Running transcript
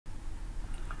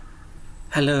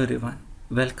Hello everyone,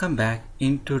 welcome back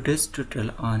in today's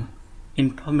tutorial on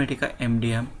Informatica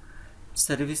MDM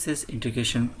Services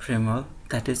Integration Framework,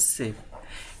 that is SIF.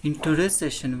 In today's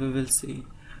session we will see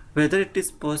whether it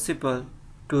is possible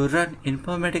to run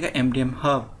Informatica MDM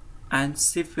Hub and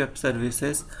SIF Web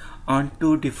services on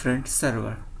two different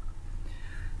servers.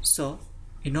 So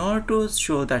in order to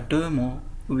show that demo,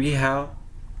 we have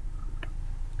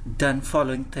done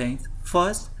following things.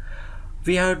 First,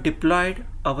 we have deployed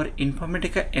our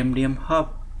Informatica MDM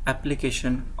Hub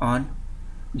application on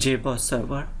Jboss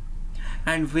server,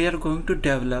 and we are going to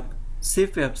develop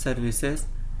SIF web services,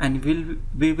 and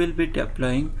we will be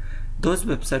deploying those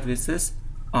web services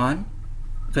on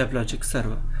Weblogic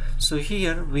server. So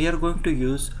here we are going to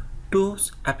use two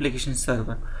application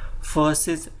server. First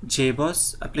is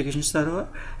Jboss application server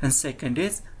and second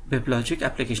is Weblogic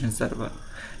application server.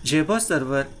 Jboss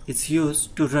server is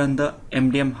used to run the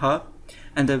MDM Hub,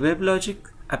 and the Weblogic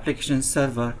application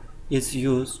server is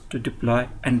used to deploy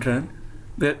and run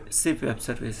SIF web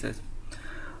services.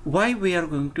 Why we are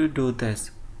going to do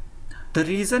this? The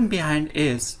reason behind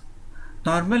is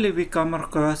normally we come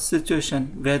across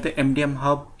situation where the MDM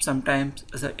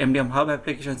Hub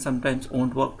application sometimes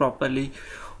won't work properly,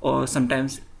 or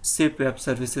sometimes SIF web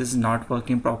services is not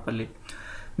working properly.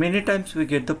 Many times we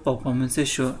get the performance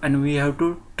issue and we have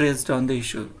to trace down the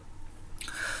issue.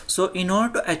 So in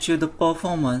order to achieve the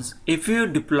performance, if you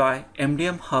deploy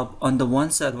MDM Hub on the one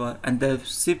server and the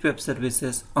SIF web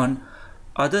services on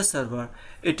other server,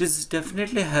 it is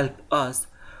definitely help us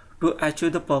to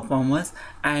achieve the performance,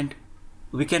 and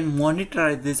we can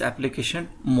monitor this application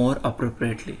more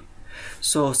appropriately.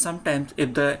 So sometimes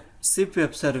if the SIF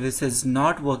web service is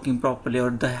not working properly or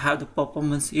they have the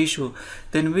performance issue,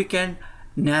 then we can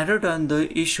narrow down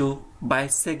the issue by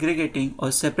segregating or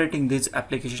separating this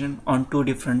application on two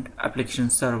different application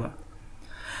server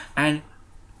and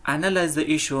analyze the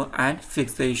issue and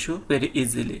fix the issue very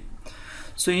easily.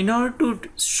 So in order to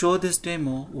show this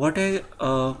demo, what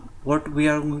we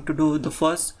are going to do, the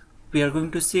first we are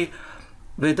going to see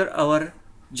whether our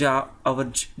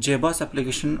Jboss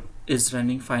application is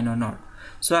running fine or not.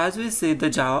 So as we see, the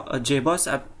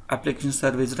Jboss application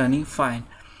server is running fine,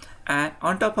 and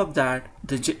on top of that,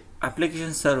 the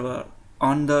application server,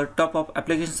 on the top of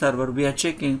application server, we are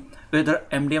checking whether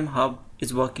MDM Hub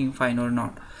is working fine or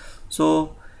not.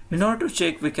 So in order to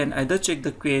check, we can either check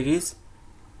the queries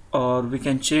or we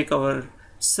can check our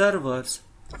servers.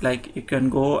 Like you can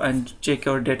go and check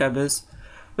our database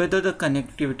whether the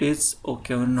connectivity is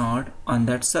okay or not on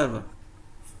that server.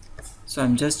 So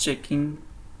I'm just checking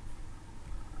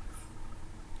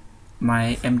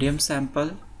my MDM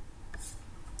sample.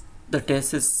 The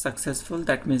test is successful,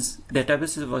 that means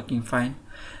database is working fine.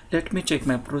 Let me check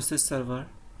my process server.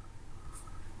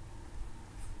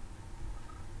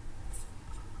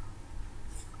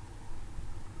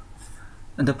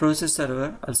 And the process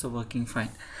server also working fine.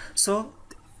 So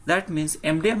that means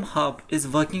MDM Hub is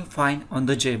working fine on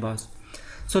the Jboss.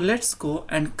 So let's go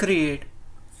and create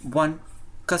one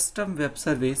custom web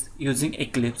service using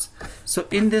Eclipse. So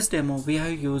in this demo we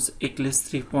have used Eclipse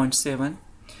 3.7,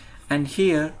 and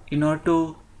here in order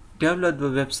to develop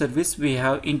the web service we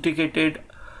have integrated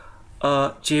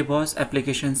a Jboss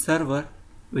application server,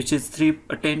 which is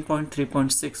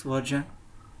 10.3.6 version.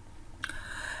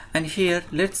 And here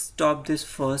let's stop this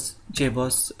first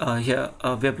Jboss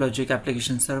Weblogic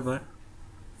application server.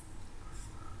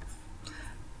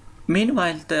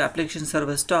 Meanwhile the application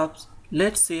server stops,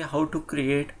 let's see how to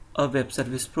create a web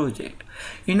service project.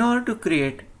 In order to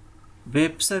create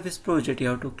web service project, you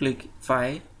have to click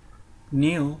File,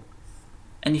 New,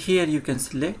 and here you can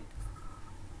select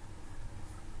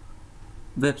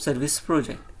web service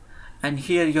project, and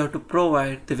here you have to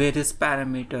provide the various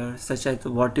parameters such as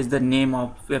what is the name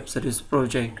of web service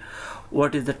project,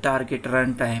 what is the target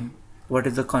runtime, what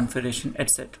is the configuration,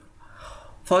 etc.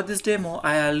 For this demo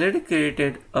I already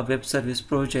created a web service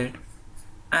project,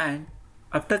 and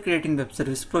after creating web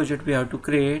service project we have to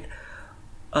create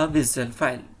a visual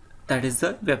file, that is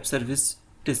the web service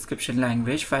description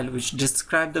language file, which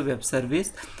describe the web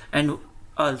service, and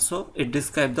also it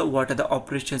describes what are the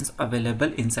operations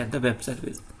available inside the web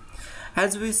service.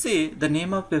 As we see, the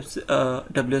name of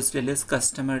WSDL is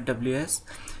customer WS.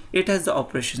 It has the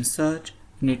operation search,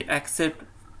 and it accepts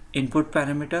input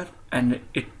parameter, and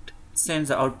it sends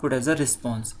the output as a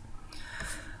response.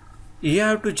 You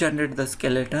have to generate the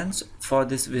skeletons for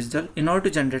this visual. In order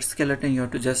to generate skeleton, you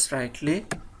have to just right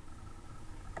click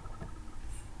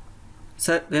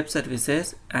web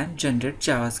services and generate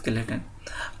Java skeleton.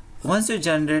 Once you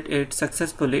generate it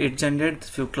successfully, it generates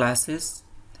few classes,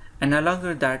 and along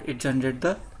with that it generates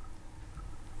the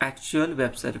actual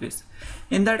web service.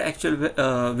 In that actual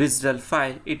WSDL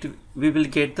file, we will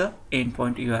get the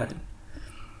endpoint URL.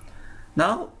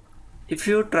 Now if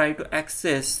you try to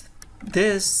access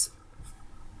this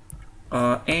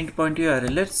endpoint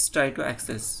URL, let's try to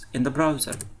access in the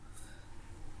browser.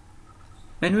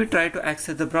 When we try to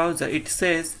access the browser, it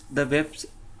says the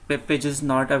web page is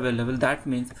not available. That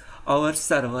means our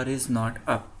server is not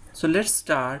up. So let's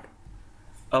start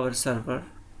our server.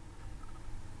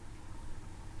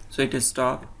 So it is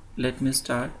stopped. Let me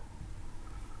start.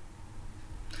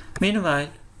 Meanwhile,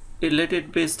 let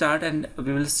it be start and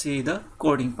we will see the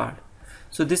coding part.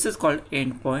 So this is called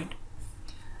endpoint.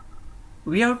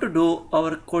 We have to do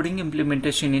our coding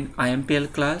implementation in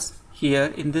IMPL class.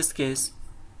 Here in this case,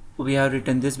 we have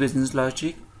written this business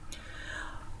logic.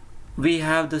 We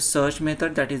have the search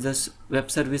method, that is the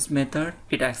web service method.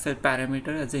 It accepts parameter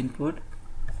as input.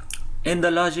 In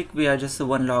the logic, we are just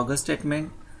one logger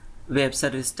statement. Web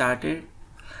service started.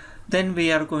 Then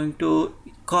we are going to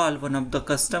call one of the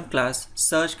custom class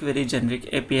search query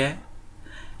generic API.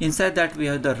 Inside that we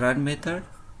have the run method,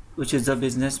 which is the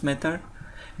business method.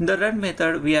 In the run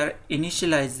method, we are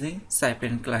initializing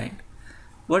Siphon client.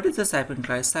 What is the Siphon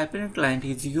client? Siphon client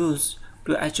is used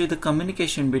to achieve the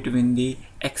communication between the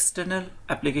external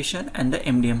application and the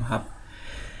MDM hub.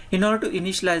 In order to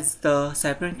initialize the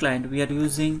Siphon client, we are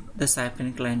using the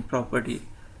Siphon client property.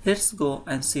 Let's go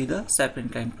and see the Siphon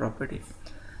client property.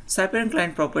 Siphon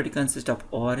client property consists of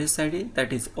ORS ID,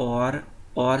 that is ORCL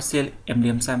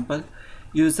MDM sample,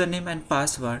 username and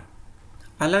password.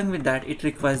 Along with that, it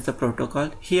requires the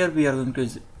protocol. Here we are going to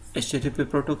use HTTP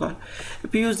protocol.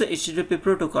 If we use the HTTP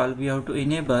protocol, we have to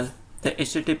enable the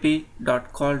http.call.url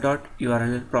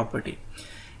property.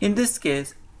 In this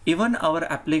case, even our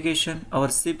application, our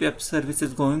SIF Web service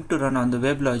is going to run on the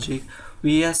Weblogic,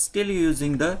 we are still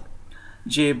using the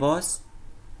Jboss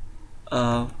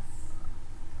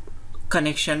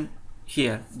connection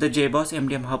here, the Jboss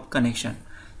MDM Hub connection.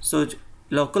 So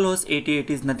localhost 88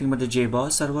 is nothing but the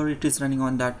Jboss server. It is running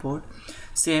on that port.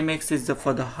 CMX is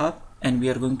for the hub, and we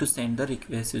are going to send the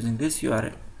request using this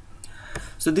URL.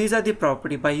 So these are the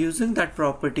property. By using that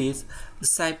properties, the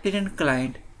Siphon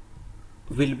client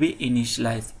will be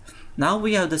initialized. Now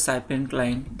we have the Siphon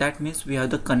client. That means we have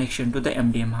the connection to the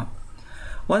MDM hub.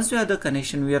 Once we have the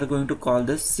connection, we are going to call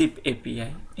the SIP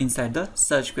API inside the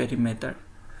search query method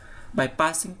by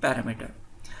passing parameter.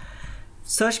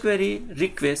 Search query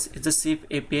request is the SIP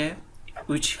API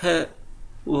which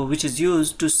is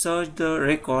used to search the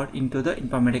record into the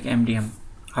Informatica MDM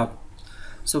Hub.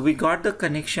 So we got the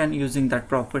connection using that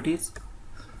properties.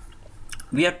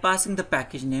 We are passing the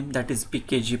package name, that is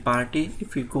PKG party.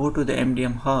 If we go to the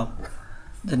MDM Hub,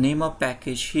 the name of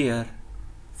package here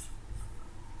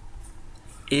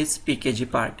is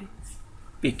PKG party,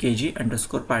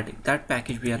 PKG_party. That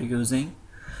package we are using.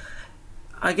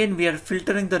 Again, we are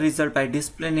filtering the result by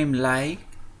display name like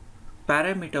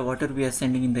parameter whatever we are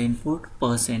sending in the input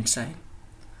 %sign.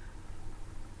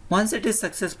 Once it is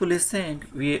successfully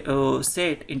sent, we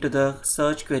set into the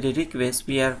search query request.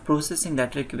 We are processing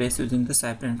that request using the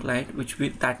Siphon client, which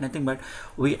we nothing but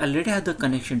we already have the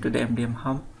connection to the MDM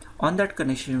hub. On that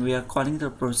connection, we are calling the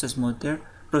process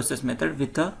method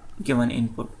with a given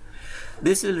input.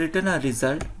 This will return a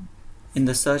result in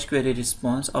the search query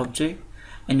response object,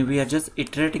 and we are just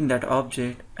iterating that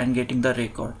object and getting the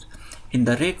records. In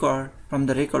the record, from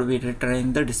the record we are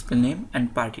returning the display name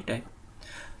and party type.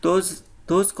 Those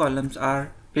columns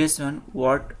are based on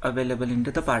what available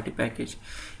into the party package.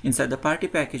 Inside the party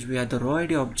package, we have the raw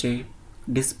ID object,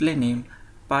 display name,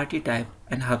 party type,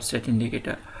 and hub state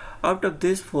indicator. Out of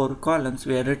these 4 columns,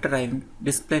 we are retrieving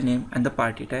display name and the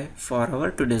party type for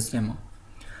our today's demo.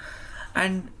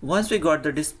 And once we got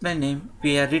the display name,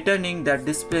 we are returning that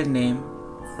display name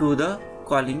to the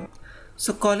calling.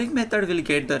 So calling method will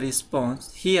get the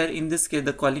response. Here in this case,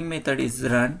 the calling method is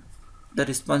run. The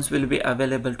response will be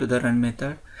available to the run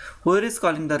method. Whoever is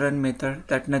calling the run method,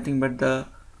 that nothing but the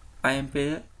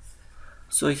IMPL.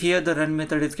 So here the run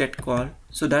method is get called.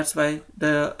 So that's why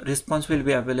the response will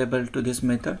be available to this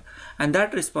method, and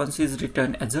that response is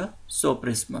returned as a SOAP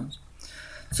response.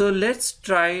 So let's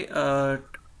try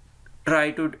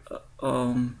to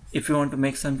if you want to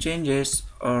make some changes,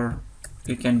 or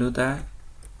you can do that.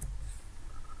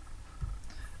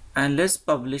 And let's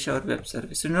publish our web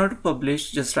service. In order to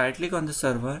publish, just right click on the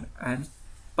server and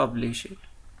publish it.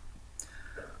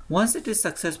 Once it is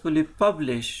successfully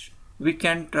published, we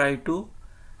can try to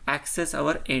access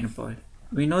our endpoint.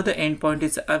 We know the endpoint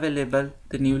is available,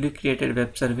 the newly created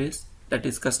web service, that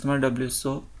is customer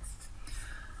WSOAP,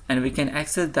 and we can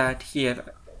access that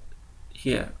here.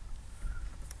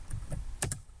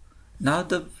 Now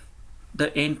the the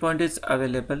endpoint is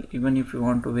available. Even if you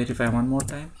want to verify one more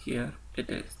time, here it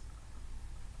is.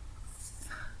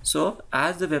 So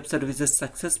as the web service is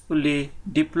successfully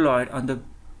deployed on the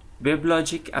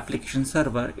Weblogic application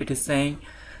server, it is saying,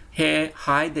 hey,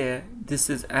 hi there, this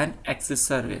is an access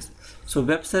service. So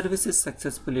web service is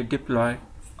successfully deployed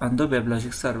on the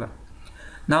Weblogic server.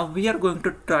 Now we are going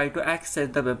to try to access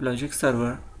the Weblogic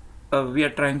server. We are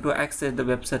trying to access the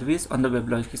web service on the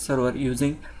Weblogic server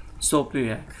using SOAP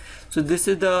UI. So this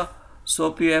is the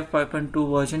SOAP UI 5.2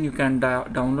 version. You can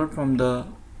download from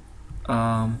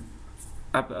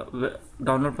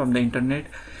the internet.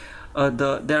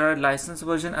 There are licensed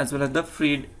version as well as the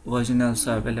free version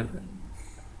also available.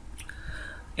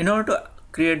 In order to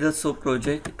create the SOAP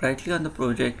project, right click on the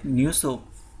project, new SOAP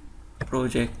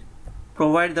project,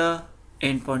 provide the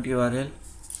endpoint URL.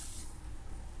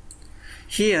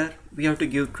 Here we have to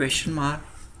give question mark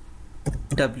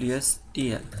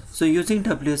WSDL. So using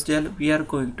WSDL we are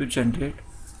going to generate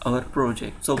our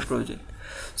project, SOAP project.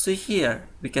 So here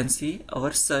we can see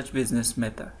our search business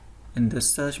method. In this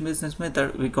search business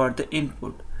method we got the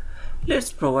input.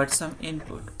 Let's provide some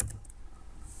input.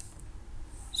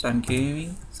 So I'm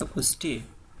giving suppose T.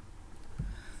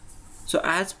 So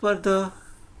as per the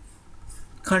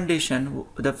condition,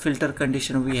 the filter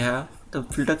condition we have, the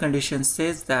filter condition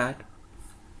says that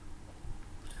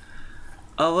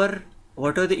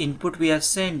whatever the input we are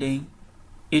sending,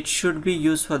 it should be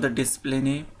used for the display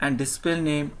name, and display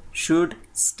name should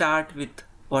start with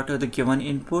whatever the given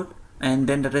input, and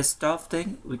then the rest of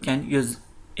thing we can use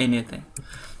anything.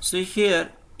 So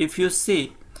here if you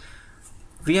see,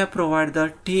 we have provided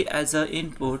the T as a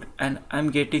input and I'm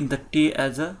getting the T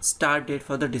as a start date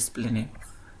for the display name.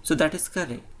 So that is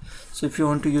correct. So if you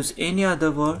want to use any other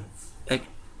word like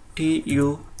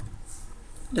TU,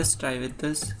 let's try with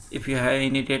this. If you have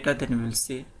any data, then we will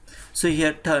see. So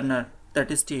here Turner, that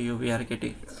is TU we are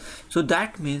getting. So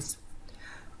that means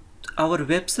our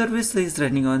web service is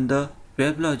running on the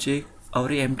Weblogic, our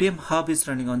MDM hub is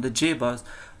running on the Jboss,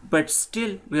 but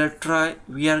still we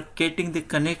are getting the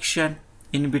connection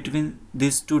in between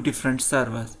these two different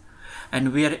servers,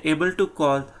 and we are able to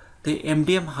call the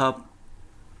MDM hub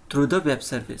through the web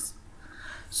service.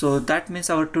 So that means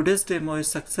our today's demo is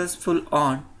successful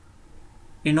on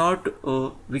in order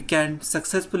we can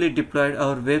successfully deploy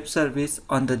our web service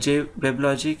on the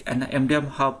Weblogic and the MDM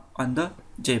hub on the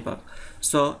Jboss.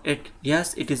 So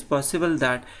yes, it is possible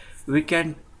that we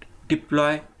can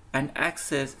deploy and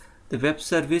access the web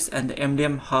service and the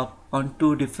MDM hub on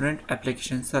two different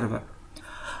application servers.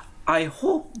 I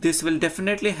hope this will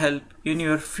definitely help in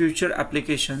your future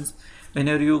applications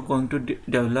whenever you're going to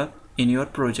develop in your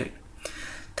project.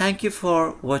 Thank you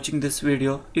for watching this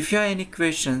video. If you have any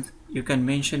questions, you can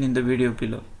mention in the video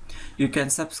below. You can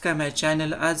subscribe my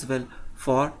channel as well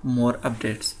for more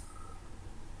updates.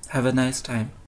 Have a nice time.